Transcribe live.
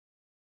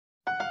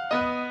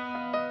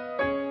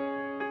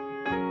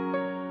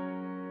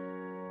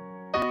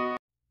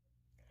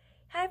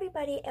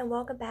everybody, and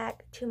welcome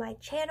back to my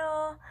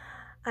channel.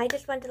 I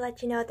just wanted to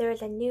let you know there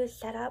is a new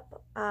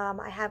setup.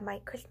 I have my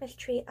Christmas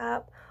tree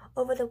up.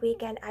 Over the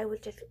weekend I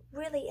was just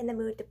really in the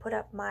mood to put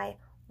up my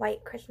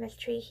white Christmas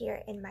tree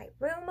here in my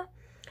room.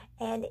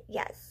 And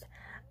yes,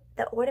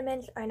 the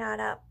ornaments are not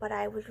up, but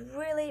I was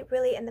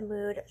really in the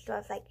mood, so I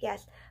was like,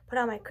 yes, put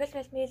on my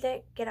Christmas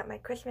music, get up my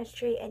Christmas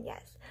tree, and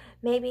yes,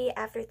 maybe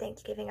after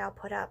Thanksgiving I'll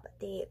put up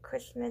the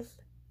Christmas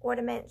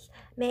ornaments.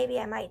 Maybe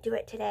I might do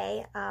it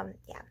today.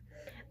 Yeah.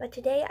 But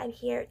today I'm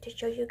here to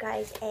show you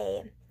guys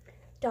a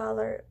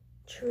Dollar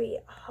Tree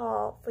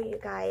haul for you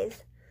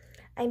guys.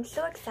 I'm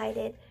so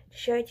excited to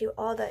share with you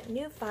all the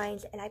new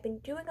finds, and I've been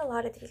doing a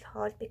lot of these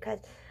hauls because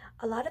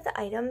a lot of the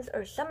items,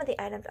 or some of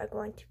the items, are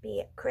going to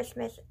be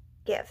Christmas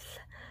gifts.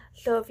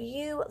 So if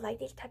you like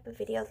these type of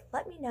videos,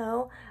 let me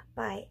know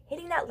by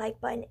hitting that like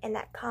button and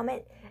that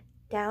comment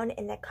down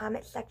in the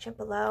comment section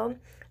below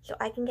so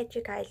I can get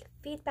you guys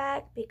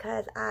feedback,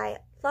 because I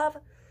love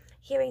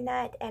hearing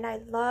that, and I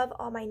love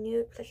all my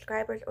new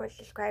subscribers or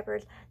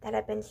subscribers that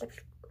have been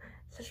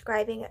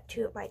subscribing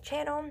to my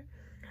channel.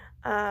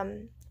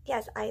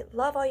 Yes, I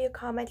love all your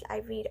comments. I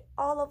read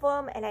all of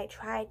them, and I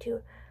try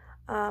to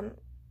at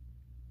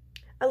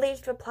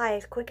least reply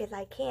as quick as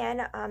I can.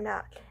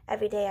 Not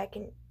every day I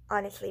can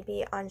honestly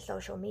be on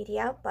social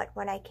media, but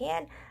when I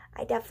can,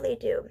 I definitely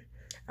do.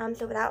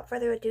 So without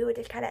further ado, we'll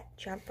just kind of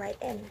jump right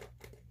in.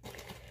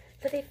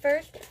 So the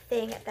first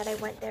thing that I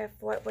went there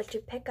for was to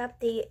pick up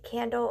the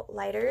candle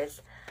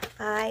lighters.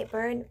 I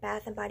burned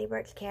Bath & Body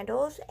Works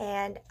candles,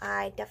 and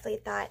I definitely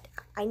thought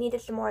I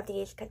needed some more of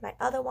these because my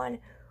other one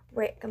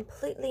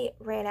completely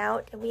ran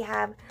out. And we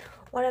have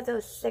one of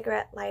those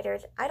cigarette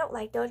lighters. I don't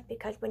like those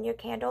because when your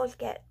candles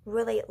get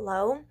really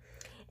low,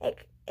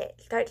 it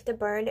starts to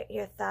burn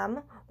your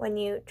thumb when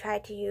you try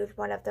to use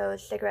one of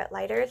those cigarette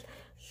lighters.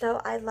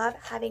 So I love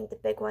having the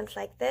big ones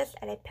like this,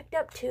 and I picked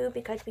up two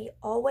because we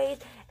always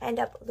end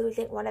up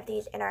losing one of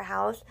these in our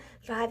house.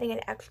 So having an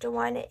extra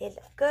one is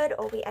good,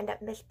 or we end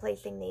up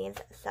misplacing these.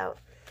 So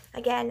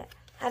again,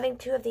 having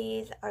two of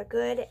these are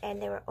good, and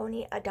they were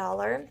only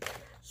 $1.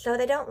 So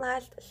they don't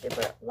last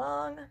super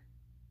long.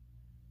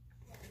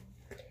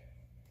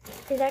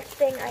 The next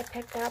thing I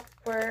picked up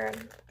were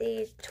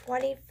these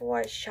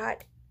 24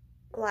 shot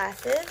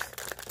glasses.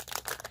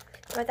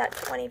 So I thought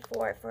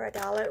 24 for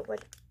 $1 was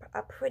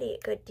a pretty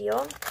good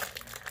deal.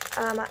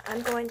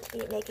 I'm going to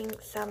be making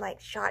some like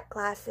shot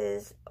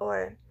glasses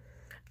or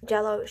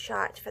Jello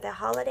shots for the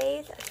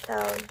holidays. So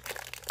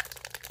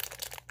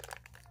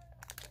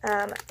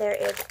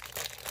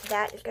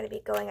that is going to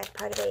be going as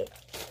part of a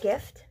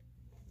gift.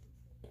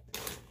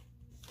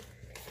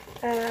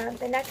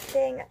 The next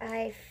thing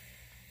I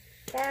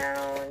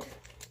found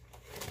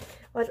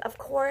was, of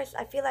course,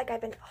 I feel like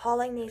I've been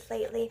hauling these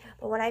lately,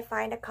 but when I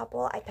find a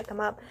couple, I pick them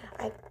up.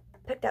 I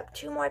picked up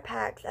 2 more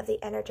packs of the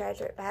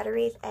Energizer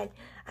batteries, and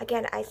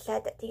again, I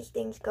said that these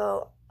things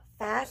go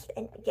fast,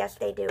 and yes,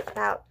 they do.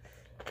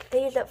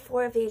 They use up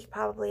 4 of these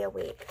probably a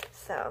week,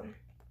 so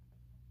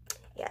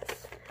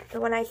yes.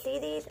 So when I see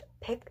these,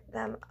 pick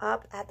them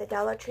up at the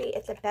Dollar Tree.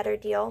 It's a better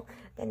deal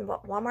than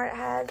what Walmart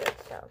has,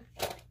 so.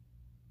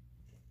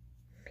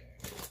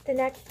 The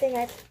next thing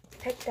I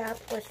picked up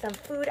was some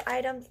food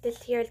items.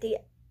 This here is the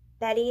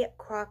Betty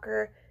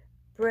Crocker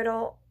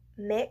Brittle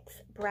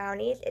Mix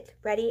Brownies. It's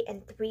ready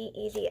in 3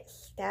 easy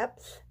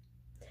steps.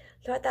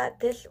 So I thought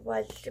this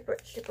was super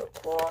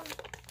cool.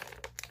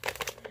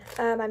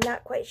 I'm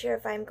not quite sure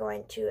if I'm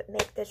going to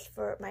make this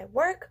for my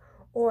work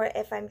or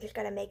if I'm just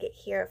going to make it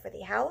here for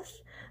the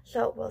house.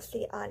 So we'll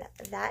see on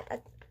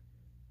that.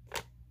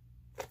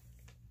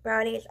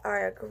 Brownies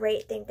are a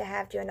great thing to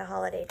have during the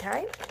holiday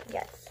time.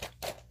 Yes.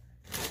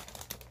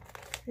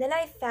 Then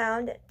I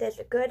found this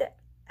Good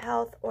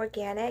Health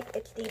Organic.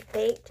 It's the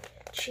baked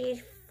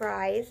cheese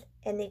fries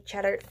in the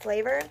cheddar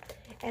flavor.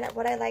 And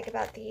what I like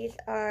about these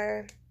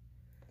are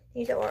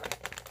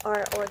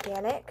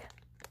organic.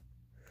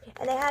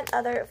 And they had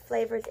other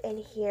flavors in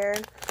here.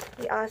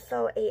 We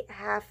also ate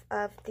half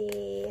of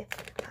the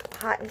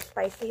hot and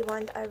spicy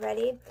ones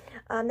already.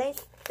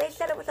 They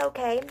said it was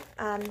okay.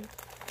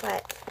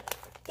 But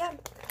yeah,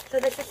 so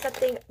this is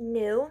something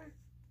new.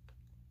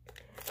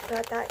 So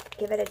I thought,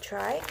 give it a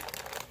try.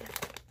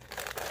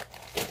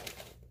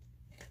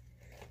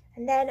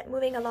 And then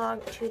moving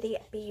along to the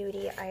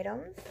beauty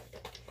items.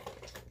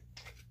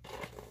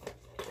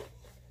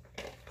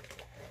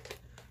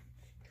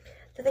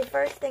 So the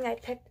first thing I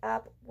picked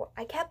up,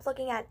 I kept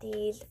looking at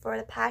these for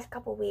the past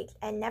couple weeks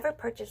and never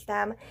purchased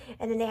them.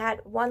 And then they had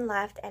one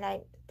left, and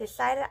I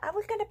decided I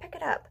was going to pick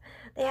it up.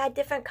 They had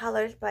different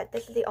colors, but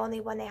this is the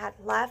only one they had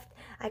left.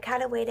 I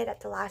kind of waited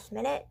at the last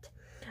minute.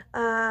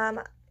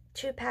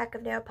 2-pack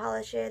of nail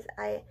polishes.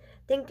 I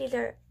think these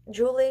are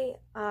Julie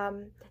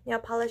nail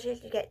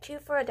polishes. You get 2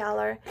 for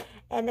 $1,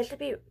 and this would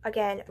be,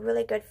 again,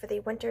 really good for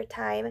the winter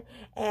time.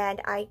 And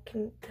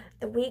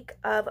the week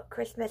of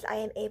Christmas, I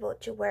am able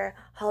to wear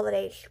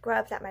holiday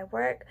scrubs at my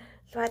work,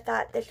 So I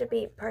thought this would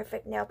be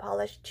perfect nail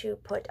polish to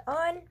put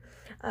on.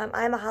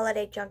 I'm a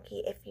holiday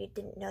junkie if you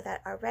didn't know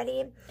that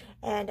already.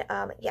 And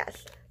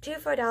yes, 2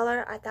 for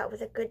 $1 I thought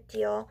was a good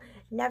deal.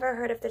 Never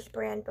heard of this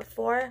brand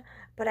before,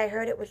 but I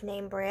heard it was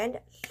name brand.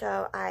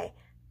 So I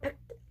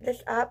picked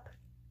this up.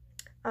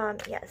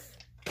 Yes.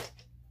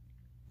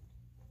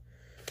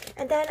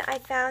 And then I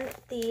found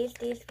these.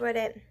 These were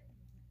the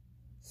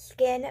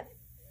Skin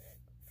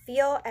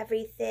Feel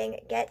Everything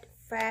Get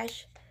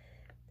Fresh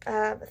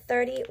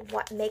 30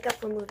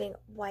 makeup removing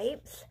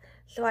wipes.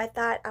 So I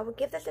thought I would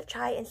give this a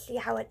try and see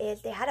how it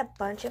is. They had a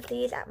bunch of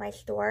these at my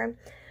store,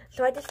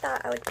 so I just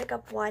thought I would pick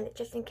up one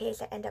just in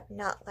case I end up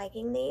not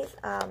liking these.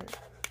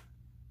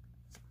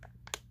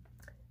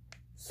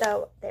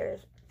 So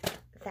there's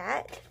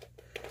that.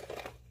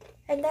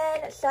 And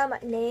then some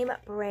name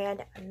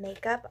brand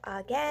makeup.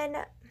 Again,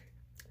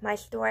 my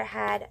store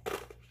had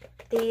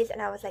these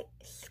and I was like,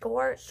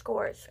 score,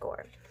 score,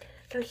 score.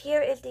 So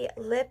here is the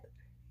Lip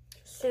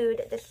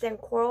Soothe. This is in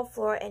Coral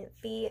Floor and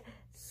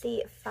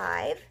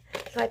VC5.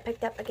 So I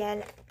picked up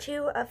again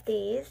 2 of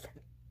these.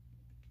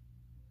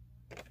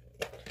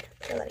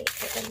 So let me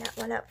open that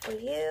one up for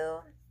you.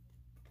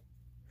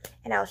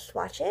 And I'll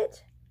swatch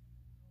it.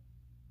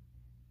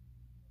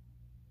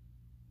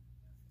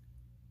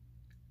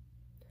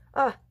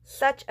 Oh,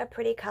 such a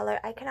pretty color.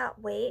 I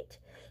cannot wait.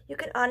 You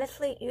can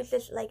honestly use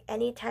this like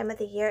any time of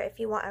the year. If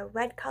you want a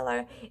red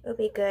color, it would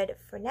be good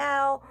for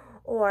now.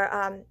 Or,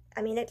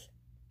 I mean, it's,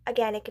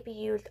 again, it could be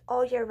used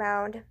all year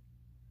round.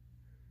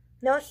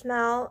 No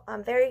smell.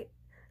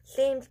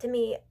 Seems to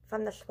me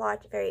from the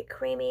swatch very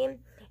creamy.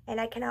 And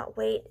I cannot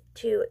wait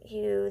to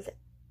use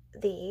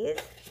these.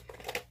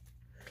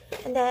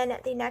 And then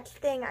the next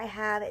thing I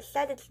have, it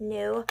said it's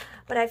new,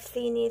 but I've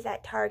seen these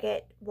at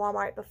Target,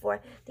 Walmart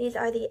before. These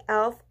are the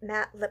e.l.f.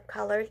 matte lip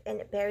colors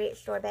in Berry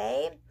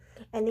Sorbet.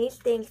 And these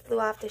things flew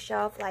off the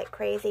shelf like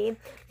crazy.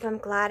 So I'm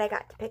glad I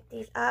got to pick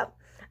these up.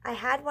 I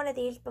had one of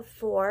these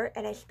before,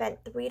 and I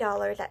spent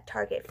 $3 at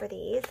Target for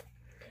these.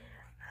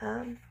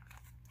 I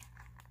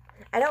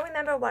don't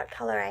remember what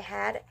color I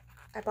had.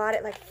 I bought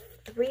it like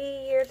 3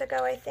 years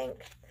ago, I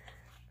think.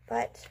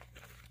 But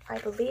I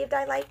believed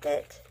I liked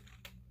it.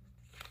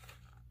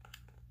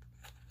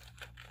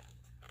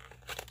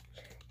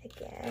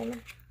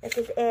 Again, this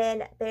is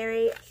in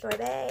Berry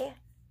Sorbet.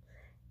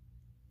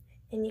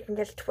 And you can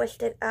just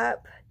twist it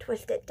up,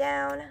 twist it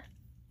down.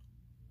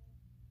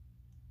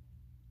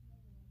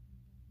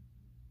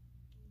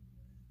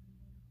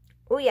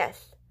 Oh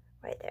yes,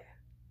 right there.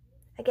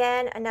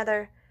 Again,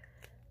 another,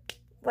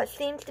 what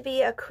seems to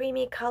be a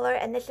creamy color,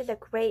 and this is a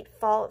great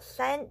fall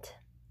scent.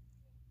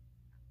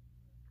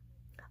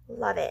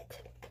 Love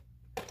it.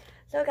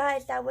 So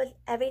guys, that was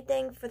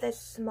everything for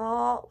this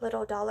small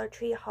little Dollar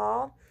Tree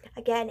haul.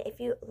 Again, if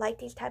you like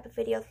these type of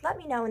videos, let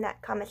me know in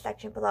that comment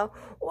section below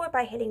or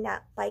by hitting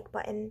that like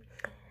button.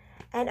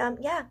 And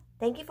yeah,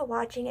 thank you for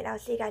watching, and I'll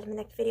see you guys in the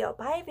next video.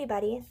 Bye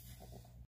everybody.